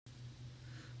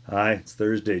Hi, it's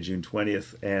Thursday, June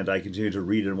 20th, and I continue to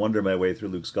read and wonder my way through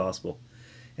Luke's Gospel.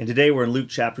 And today we're in Luke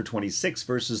chapter 26,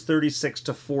 verses 36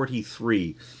 to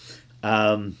 43.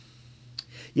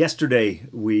 Yesterday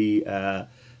we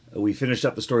finished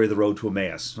up the story of the road to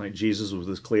Emmaus. Right? Jesus was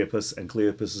with Cleopas and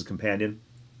Cleopas' companion,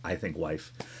 I think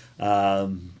wife.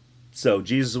 So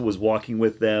Jesus was walking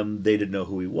with them. They didn't know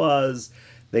who he was.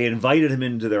 They invited him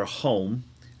into their home.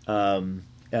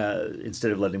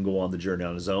 Instead of letting him go on the journey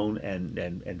on his own,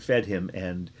 and fed him.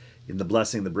 And in the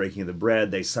blessing, the breaking of the bread,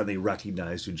 they suddenly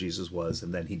recognized who Jesus was,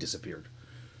 and then he disappeared.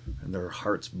 And their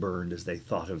hearts burned as they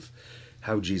thought of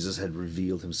how Jesus had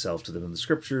revealed himself to them in the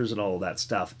scriptures and all of that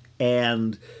stuff.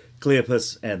 And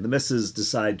Cleopas and the missus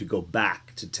decide to go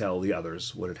back to tell the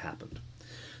others what had happened.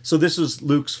 So this was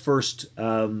Luke's first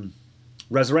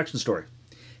resurrection story.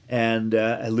 And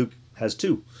Luke has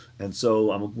two. And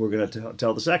so we're going to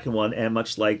tell the second one, and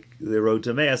much like the road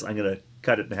to Emmaus, I'm going to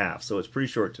cut it in half. So it's pretty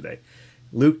short today.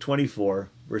 Luke 24,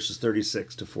 verses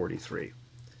 36 to 43.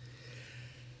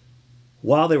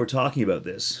 While they were talking about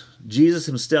this, Jesus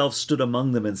himself stood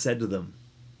among them and said to them,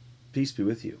 "Peace be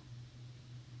with you."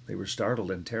 They were startled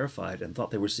and terrified and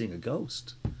thought they were seeing a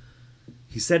ghost.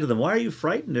 He said to them, "Why are you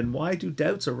frightened, and why do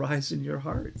doubts arise in your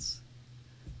hearts?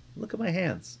 Look at my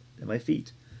hands and my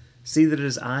feet. See that it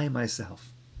is I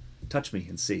myself. Touch me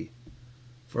and see.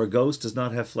 For a ghost does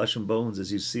not have flesh and bones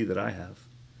as you see that I have."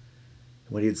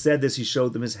 When he had said this, he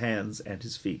showed them his hands and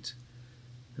his feet.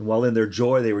 And while in their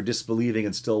joy they were disbelieving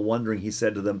and still wondering, he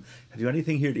said to them, "Have you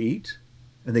anything here to eat?"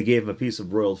 And they gave him a piece of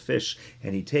broiled fish,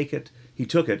 and he took it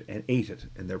and ate it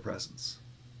in their presence.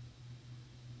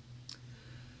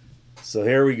 So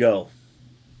here we go.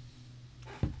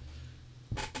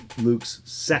 Luke's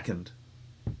second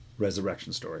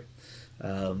resurrection story.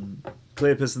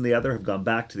 Cleopas and the other have gone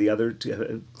back to the other,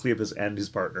 Cleopas and his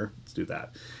partner, let's do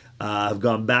that, have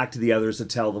gone back to the others to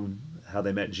tell them how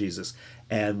they met Jesus.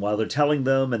 And while they're telling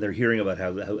them and they're hearing about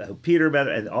how Peter met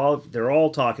it, and they're all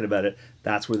talking about it,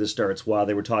 that's where this starts. While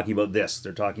they were talking about this,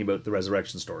 they're talking about the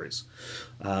resurrection stories.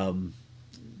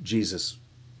 Jesus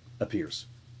appears.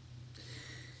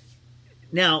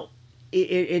 Now,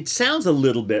 it sounds a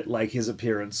little bit like his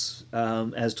appearance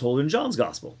as told in John's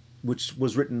Gospel, which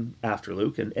was written after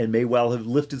Luke and may well have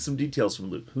lifted some details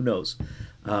from Luke. Who knows?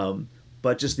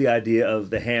 But just the idea of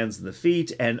the hands and the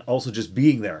feet, and also just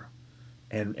being there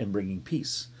and bringing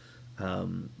peace.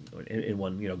 In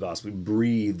one gospel, he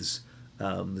breathes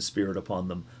the Spirit upon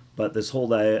them. But this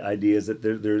whole idea is that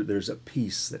there's a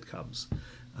peace that comes,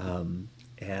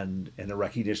 and a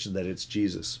recognition that it's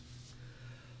Jesus.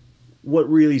 What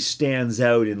really stands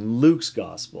out in Luke's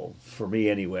gospel, for me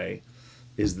anyway,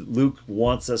 is that Luke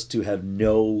wants us to have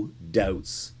no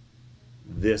doubts.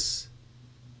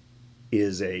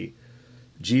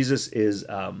 Jesus is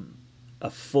a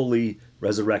fully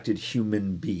resurrected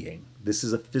human being. This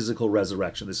is a physical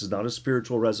resurrection. This is not a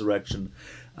spiritual resurrection.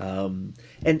 And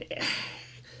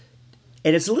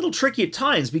it's a little tricky at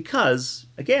times because,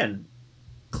 again,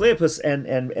 Cleopas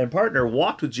and partner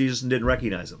walked with Jesus and didn't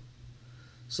recognize him.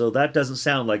 So that doesn't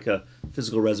sound like a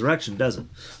physical resurrection, does it?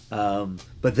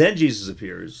 But then Jesus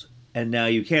appears, and now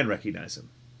you can recognize him.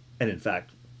 And in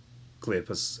fact,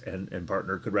 Cleopas and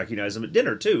partner could recognize him at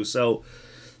dinner too. So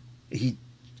he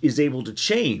is able to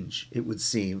change, it would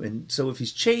seem. And so if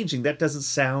he's changing, that doesn't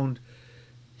sound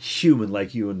human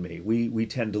like you and me. We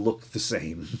tend to look the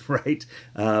same, right?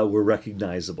 We're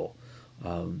recognizable.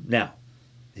 Now,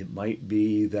 it might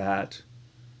be that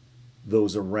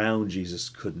those around Jesus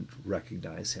couldn't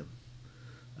recognize him.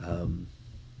 And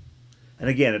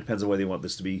again, it depends on whether you want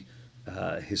this to be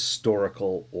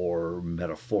historical or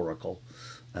metaphorical.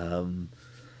 And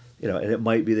it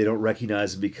might be they don't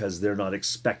recognize him because they're not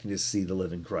expecting to see the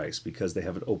living Christ, because they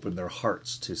haven't opened their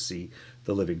hearts to see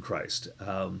the living Christ.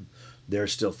 They're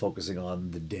still focusing on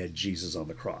the dead Jesus on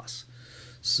the cross.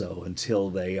 So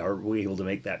until they are able to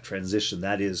make that transition,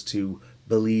 that is to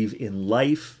believe in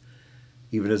life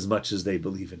even as much as they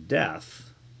believe in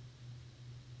death,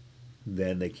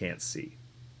 then they can't see.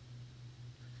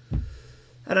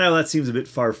 I know that seems a bit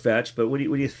far-fetched, but when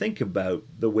you think about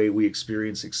the way we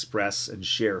experience, express, and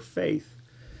share faith,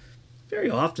 very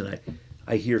often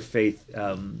I hear faith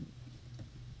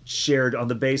shared on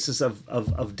the basis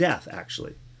of death,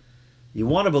 actually. You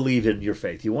want to believe in your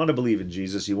faith. You want to believe in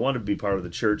Jesus. You want to be part of the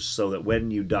church so that when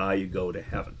you die, you go to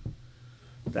heaven.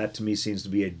 That, to me, seems to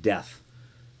be a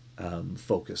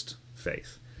death-focused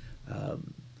faith.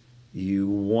 You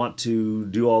want to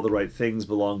do all the right things,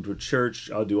 belong to a church,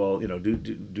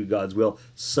 do God's will,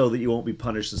 so that you won't be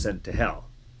punished and sent to hell.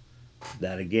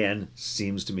 That, again,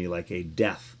 seems to me like a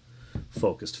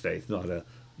death-focused faith, not a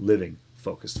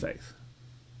living-focused faith.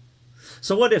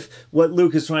 So what if what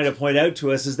Luke is trying to point out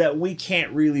to us is that we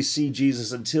can't really see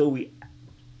Jesus until we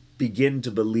begin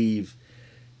to believe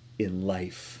in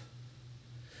life,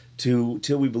 till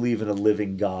we believe in a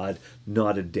living God,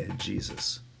 not a dead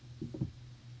Jesus.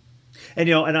 And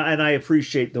and I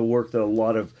appreciate the work that a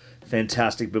lot of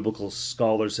fantastic biblical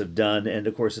scholars have done, and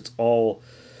of course it's all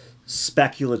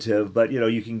speculative, but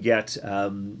you can get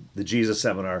the Jesus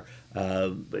Seminar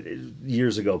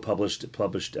years ago published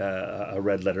a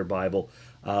red letter Bible.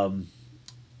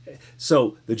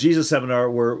 So the Jesus Seminar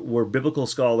were biblical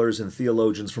scholars and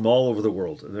theologians from all over the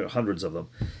world. There are hundreds of them,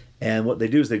 and what they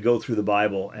do is they go through the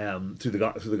Bible through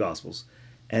the Gospels,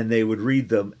 and they would read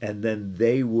them, and then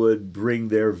they would bring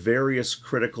their various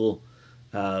critical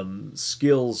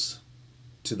skills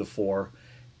to the fore,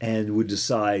 and would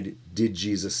decide, did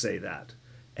Jesus say that?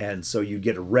 And so you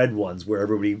get red ones where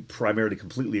everybody primarily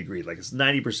completely agreed. Like it's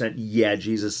 90%, yeah,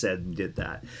 Jesus said and did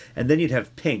that. And then you'd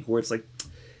have pink, where it's like,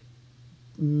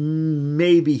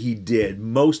 maybe he did.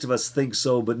 Most of us think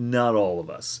so, but not all of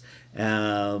us.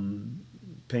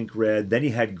 Pink, red. Then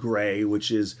you had gray, which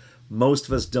is most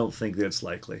of us don't think that it's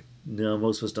likely. No,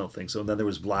 most of us don't think so. And then there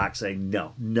was black, saying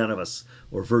no, none of us,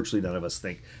 or virtually none of us,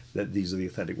 think that these are the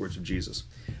authentic words of Jesus,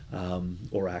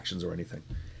 or actions or anything.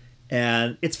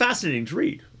 And it's fascinating to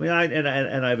read. I mean,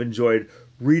 and I've enjoyed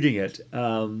reading it.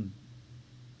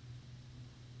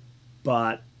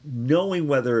 But knowing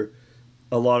whether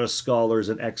a lot of scholars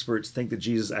and experts think that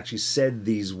Jesus actually said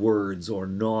these words or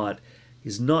not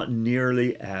is not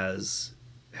nearly as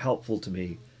helpful to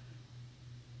me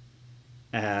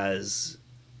as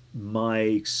my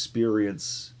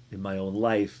experience in my own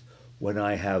life when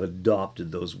I have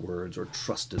adopted those words or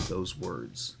trusted those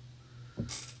words.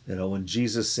 When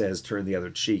Jesus says, turn the other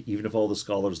cheek, even if all the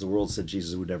scholars of the world said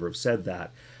Jesus would never have said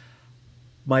that,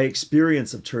 my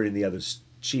experience of turning the other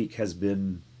cheek has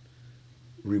been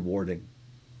rewarding,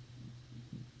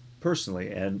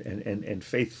 personally and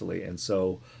faithfully. And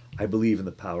so I believe in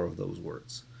the power of those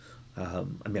words.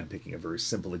 I'm picking a very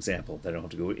simple example that I don't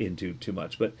have to go into too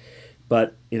much, but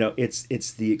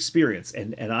it's the experience.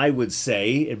 And I would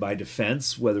say, in my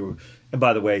defense, and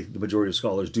by the way, the majority of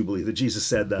scholars do believe that Jesus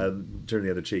said, turn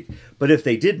the other cheek. But if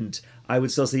they didn't, I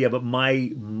would still say, yeah, but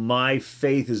my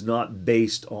faith is not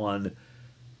based on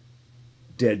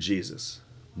dead Jesus.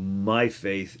 My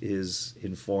faith is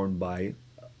informed by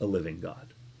a living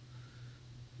God.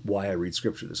 Why I read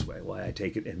Scripture this way, why I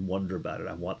take it and wonder about it.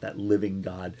 I want that living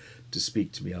God to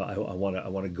speak to me. I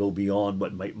want to go beyond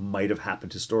what might have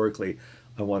happened historically.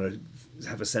 I want to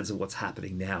have a sense of what's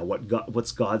happening now.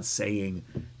 What's God saying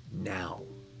now?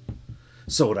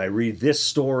 So when I read this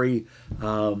story,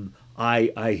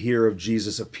 I hear of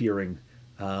Jesus appearing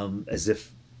as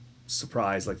if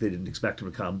surprised, like they didn't expect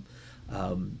him to come,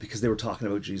 because they were talking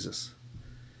about Jesus,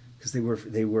 because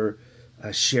they were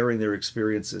sharing their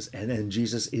experiences, and then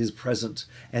Jesus is present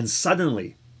and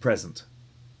suddenly present,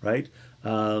 right?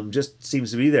 Just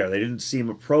seems to be there. They didn't see him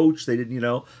approach. They didn't,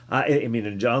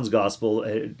 in John's gospel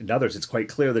and others, it's quite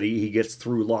clear that he gets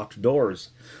through locked doors,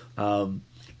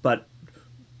 but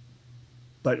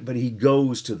he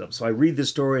goes to them. So I read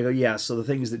this story and go, yeah. So the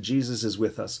thing is that Jesus is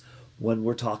with us when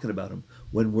we're talking about him,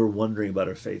 when we're wondering about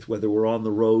our faith, whether we're on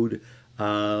the road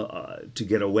to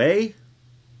get away,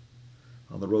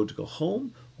 on the road to go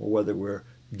home, or whether we're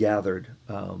gathered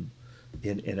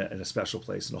in a special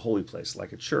place, in a holy place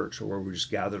like a church, or where we're just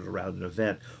gathered around an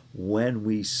event. When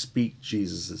we speak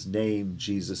Jesus' name,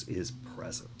 Jesus is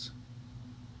present.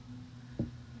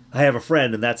 I have a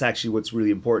friend, and that's actually what's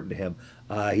really important to him.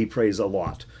 He prays a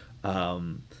lot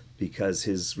because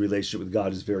his relationship with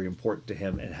God is very important to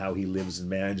him, and how he lives and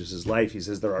manages his life. He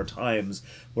says, there are times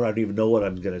where I don't even know what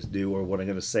I'm going to do or what I'm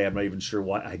going to say. I'm not even sure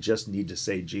why. I just need to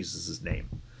say Jesus' name.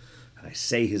 And I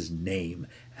say his name,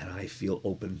 and I feel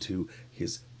open to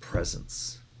his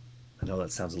presence. I know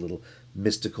that sounds a little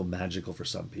mystical, magical for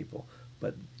some people,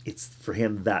 but it's for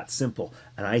him that simple.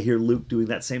 And I hear Luke doing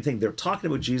that same thing. They're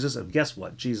talking about Jesus, and guess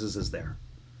what? Jesus is there.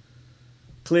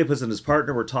 Cleopas and his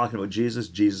partner were talking about Jesus.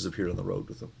 Jesus appeared on the road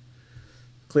with them.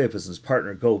 Cleopas and his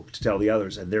partner go to tell the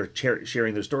others, and they're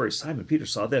sharing their stories. Simon Peter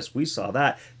saw this, we saw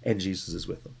that, and Jesus is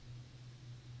with them.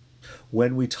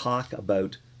 When we talk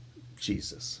about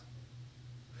Jesus,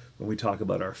 when we talk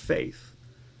about our faith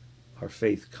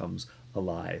comes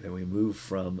alive, and we move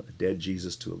from a dead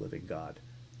Jesus to a living God.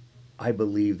 I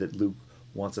believe that Luke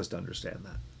wants us to understand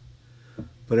that.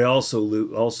 But I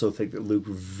also think that Luke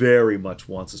very much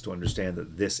wants us to understand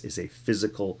that this is a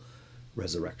physical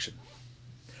resurrection.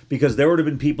 Because there would have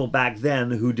been people back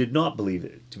then who did not believe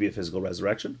it to be a physical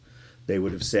resurrection. They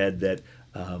would have said that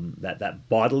that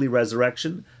bodily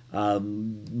resurrection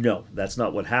No, that's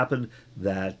not what happened.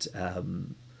 That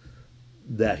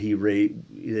he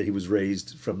was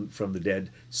raised from the dead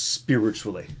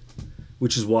spiritually,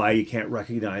 which is why you can't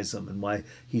recognize him, and why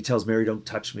he tells Mary, "Don't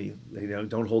touch me,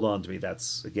 don't hold on to me."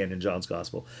 That's again in John's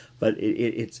gospel, but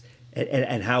it's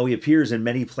and how he appears in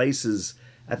many places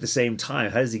at the same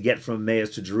time. How does he get from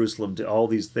Emmaus to Jerusalem to all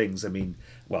these things? I mean,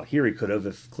 well, here he could have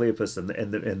if Cleopas and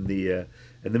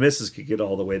the missus could get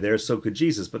all the way there. So could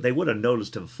Jesus, but they would have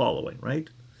noticed him following, right?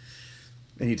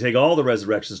 And you take all the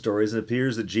resurrection stories, and it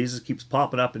appears that Jesus keeps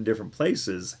popping up in different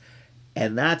places.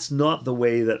 And that's not the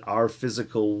way that our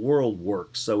physical world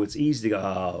works. So it's easy to go,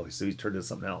 oh, so he's turned into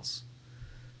something else.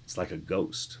 It's like a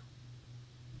ghost.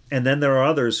 And then there are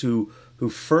others who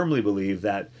firmly believe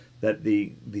that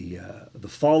the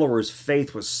followers'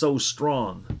 faith was so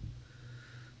strong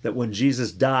that when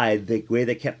Jesus died, the way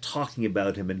they kept talking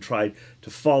about him and tried to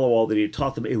follow all that he had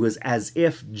taught them, it was as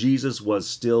if Jesus was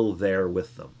still there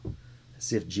with them.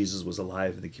 As if Jesus was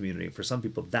alive in the community. For some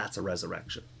people, that's a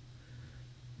resurrection.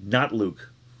 Not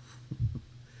Luke.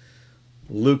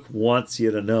 Luke wants you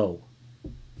to know.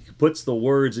 He puts the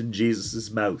words in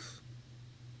Jesus' mouth.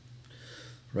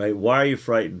 Right? Why are you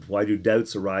frightened? Why do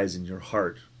doubts arise in your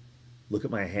heart? Look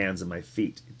at my hands and my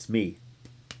feet. It's me.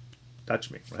 Touch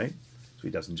me, right? So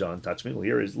he doesn't, John, touch me. Well,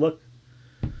 here is, look.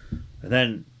 And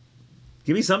then,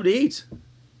 give me something to eat.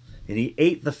 And he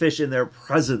ate the fish in their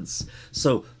presence.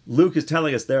 So Luke is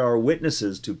telling us there are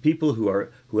witnesses to people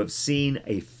who have seen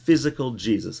a physical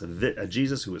Jesus, a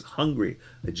Jesus who is hungry,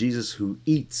 a Jesus who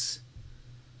eats.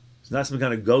 It's not some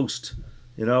kind of ghost,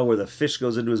 where the fish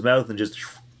goes into his mouth and just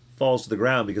falls to the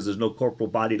ground because there's no corporal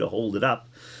body to hold it up.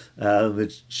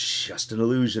 It's just an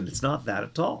illusion. It's not that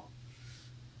at all.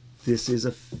 This is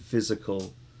a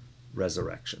physical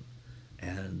resurrection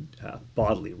and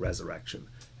bodily resurrection.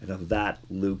 And of that,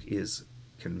 Luke is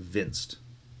convinced.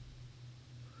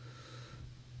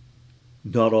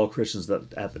 Not all Christians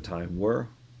at the time were,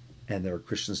 and there are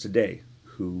Christians today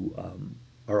who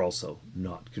are also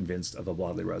not convinced of a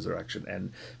bodily resurrection.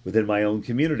 And within my own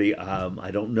community, I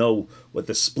don't know what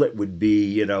the split would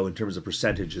be, in terms of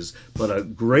percentages, but a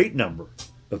great number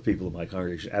of people in my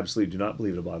congregation absolutely do not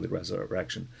believe in a bodily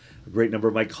resurrection. A great number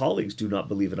of my colleagues do not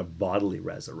believe in a bodily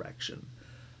resurrection.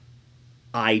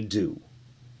 I do.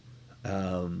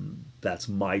 That's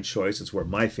my choice. It's where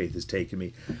my faith has taken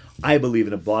me. I believe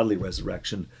in a bodily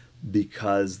resurrection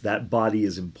because that body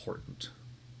is important.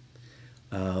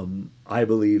 I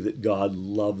believe that God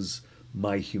loves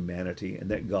my humanity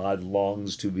and that God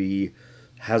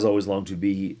has always longed to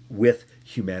be with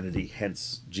humanity.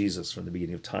 Hence, Jesus, from the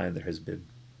beginning of time, there has been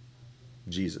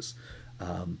Jesus.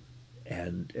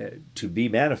 And to be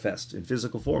manifest in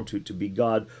physical form, to be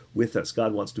God with us.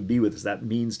 God wants to be with us. That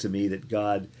means to me that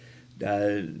God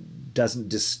doesn't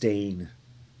disdain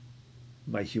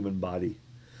my human body,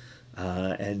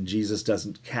 and Jesus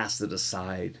doesn't cast it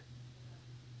aside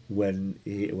when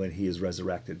he is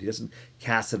resurrected. He doesn't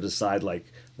cast it aside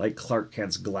like Clark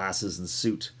Kent's glasses and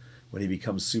suit when he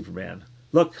becomes Superman.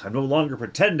 Look, I'm no longer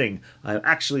pretending. I'm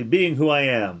actually being who I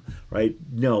am, right?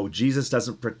 No, Jesus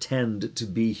doesn't pretend to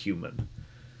be human.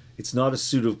 It's not a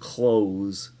suit of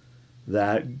clothes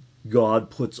that God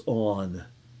puts on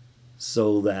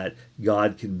so that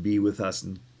God can be with us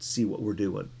and see what we're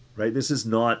doing, right? This is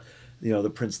not, the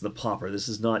Prince and the Pauper. This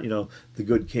is not, the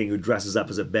good king who dresses up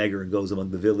as a beggar and goes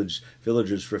among the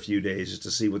villagers for a few days just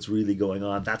to see what's really going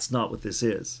on. That's not what this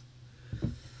is.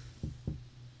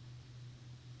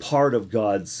 Part of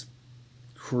God's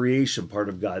creation, part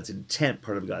of God's intent,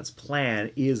 part of God's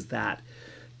plan is that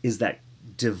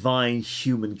divine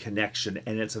human connection,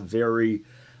 and it's a very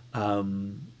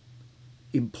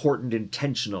important,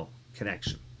 intentional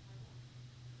connection.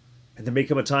 And there may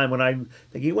come a time when I'm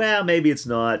thinking, well, maybe it's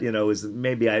not,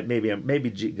 maybe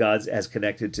God's as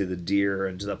connected to the deer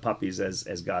and to the puppies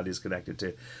as God is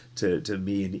connected to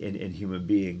me and human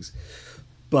beings.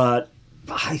 But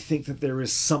I think that there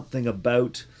is something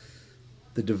about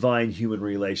the divine human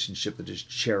relationship that is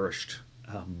cherished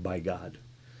by God.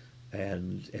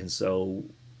 And so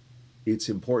it's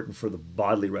important for the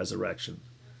bodily resurrection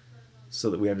so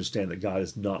that we understand that God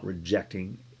is not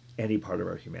rejecting any part of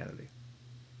our humanity.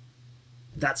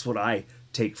 That's what I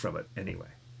take from it anyway.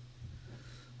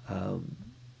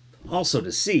 Also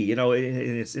to see,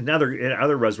 it's in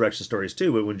other resurrection stories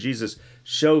too, when Jesus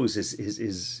shows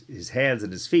his hands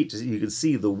and his feet, you can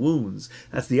see the wounds.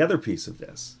 That's the other piece of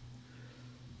this.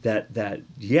 That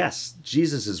yes,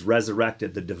 Jesus is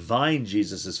resurrected. The divine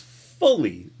Jesus is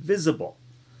fully visible.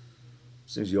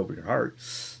 As soon as you open your heart,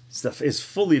 stuff is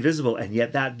fully visible, and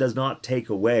yet that does not take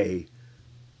away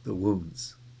the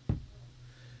wounds.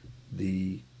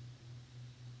 The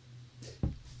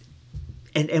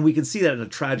And we can see that in a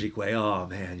tragic way. Oh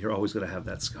man, you're always going to have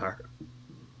that scar.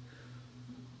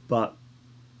 But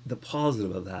the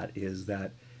positive of that is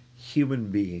that human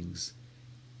beings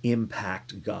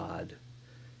impact God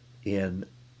in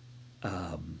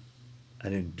an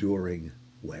enduring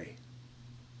way.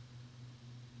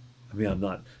 I mean, I'm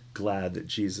not glad that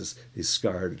Jesus is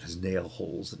scarred and has nail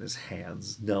holes in his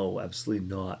hands. No, absolutely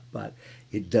not. But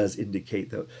it does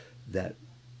indicate that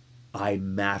I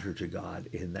matter to God,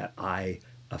 in that I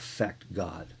affect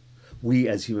God. We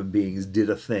as human beings did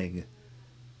a thing,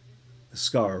 a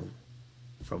scar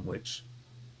from which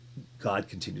God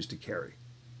continues to carry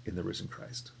in the risen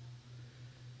Christ.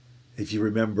 If you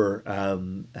remember,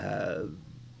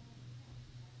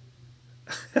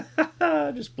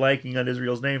 just blanking on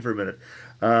Israel's name for a minute,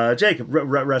 Jacob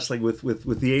wrestling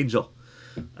with the angel,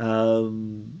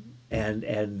 and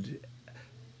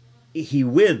he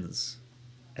wins,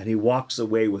 and he walks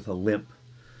away with a limp.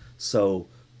 So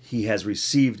he has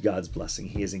received God's blessing.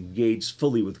 He is engaged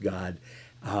fully with God,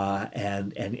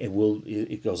 and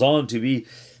it goes on to be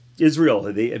Israel.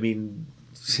 He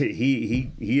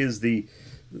is the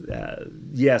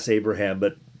yes, Abraham,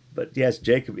 but yes,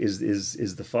 Jacob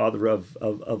is the father of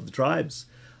the tribes,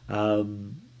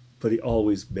 but he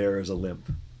always bears a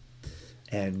limp.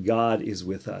 And God is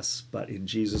with us, but in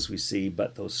Jesus we see,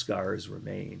 but those scars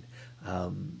remain.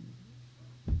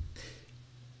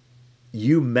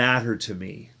 You matter to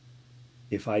me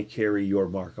if I carry your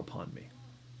mark upon me.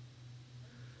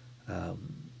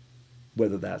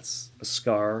 Whether that's a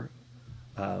scar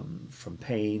from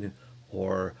pain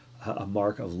or a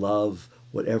mark of love,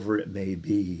 whatever it may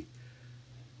be,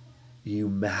 you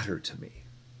matter to me.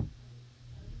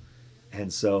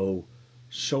 And so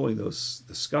showing the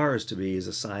scars to me is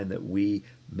a sign that we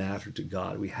matter to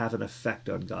God. We have an effect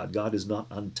on God. God is not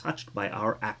untouched by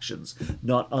our actions,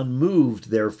 not unmoved,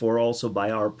 therefore, also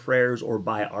by our prayers or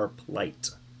by our plight.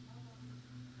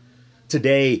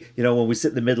 Today, when we sit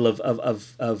in the middle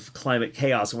of climate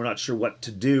chaos and we're not sure what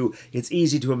to do, it's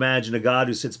easy to imagine a God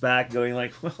who sits back going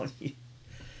like, well,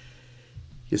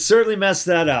 you certainly messed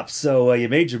that up. So you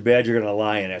made your bed, you're going to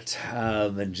lie in it,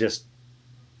 and just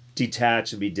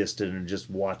detach and be distant and just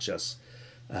watch us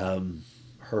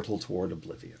hurtle toward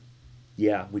oblivion.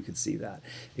 Yeah, we could see that.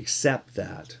 Except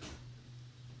that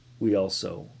we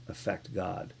also affect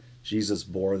God. Jesus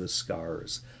bore the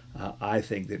scars. I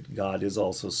think that God is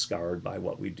also scarred by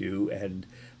what we do and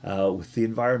with the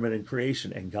environment and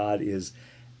creation. And God is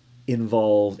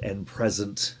involved and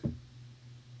present,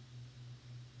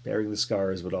 bearing the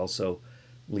scars, but also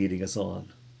leading us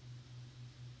on,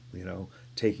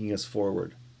 taking us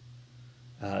forward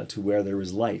to where there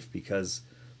is life, because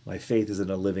my faith is in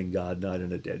a living God, not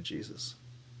in a dead Jesus.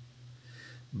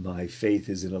 My faith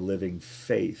is in a living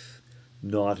faith,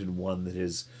 not in one that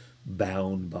is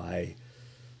bound by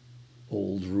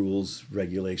old rules,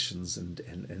 regulations,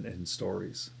 and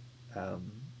stories.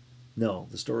 No,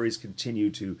 the stories continue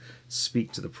to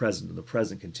speak to the present, and the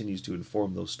present continues to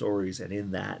inform those stories. And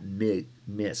in that in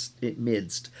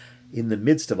the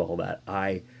midst of all that,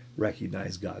 I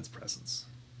recognize God's presence.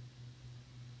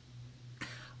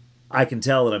 I can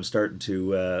tell that I'm starting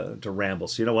to ramble.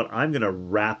 So you know what? I'm going to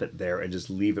wrap it there and just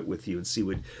leave it with you and see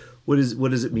what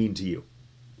does it mean to you.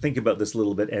 Think about this a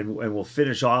little bit, and we'll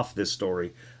finish off this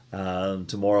story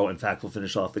tomorrow. In fact, we'll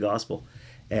finish off the gospel.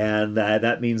 And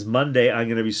that means Monday I'm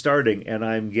going to be starting, and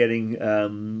I'm getting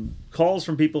calls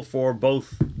from people for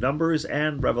both Numbers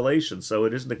and Revelation. So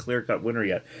it isn't a clear-cut winner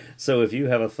yet. So if you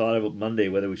have a thought about Monday,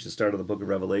 whether we should start on the book of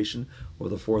Revelation or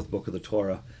the fourth book of the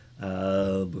Torah,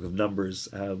 book of Numbers,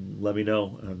 let me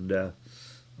know. And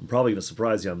I'm probably going to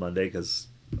surprise you on Monday, because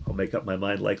I'll make up my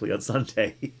mind likely on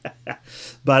Sunday.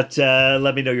 But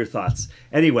let me know your thoughts.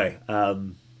 Anyway,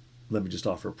 let me just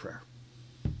offer a prayer.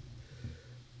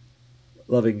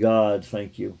 Loving God,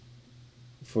 thank you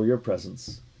for your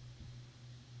presence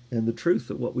and the truth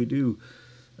that what we do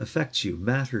affects you,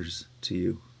 matters to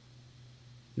you.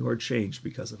 You are changed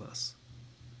because of us.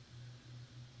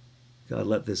 God,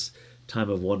 let this time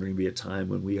of wondering be a time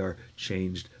when we are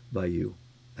changed by you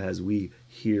as we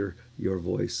hear your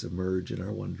voice emerge in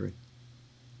our wondering.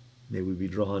 May we be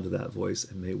drawn to that voice,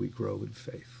 and may we grow in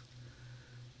faith.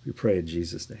 We pray in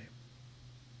Jesus' name.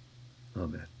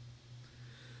 Amen.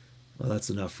 Well,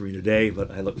 that's enough for me today, but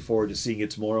I look forward to seeing you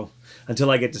tomorrow. Until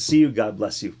I get to see you, God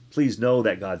bless you. Please know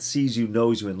that God sees you,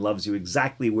 knows you, and loves you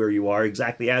exactly where you are,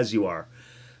 exactly as you are.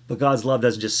 But God's love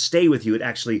doesn't just stay with you, it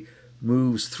actually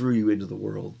moves through you into the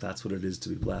world. That's what it is to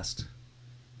be blessed.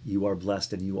 You are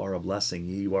blessed, and you are a blessing.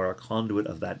 You are a conduit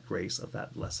of that grace, of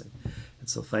that blessing. And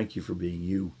so thank you for being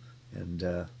you, and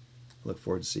I look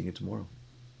forward to seeing you tomorrow.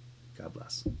 God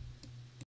bless.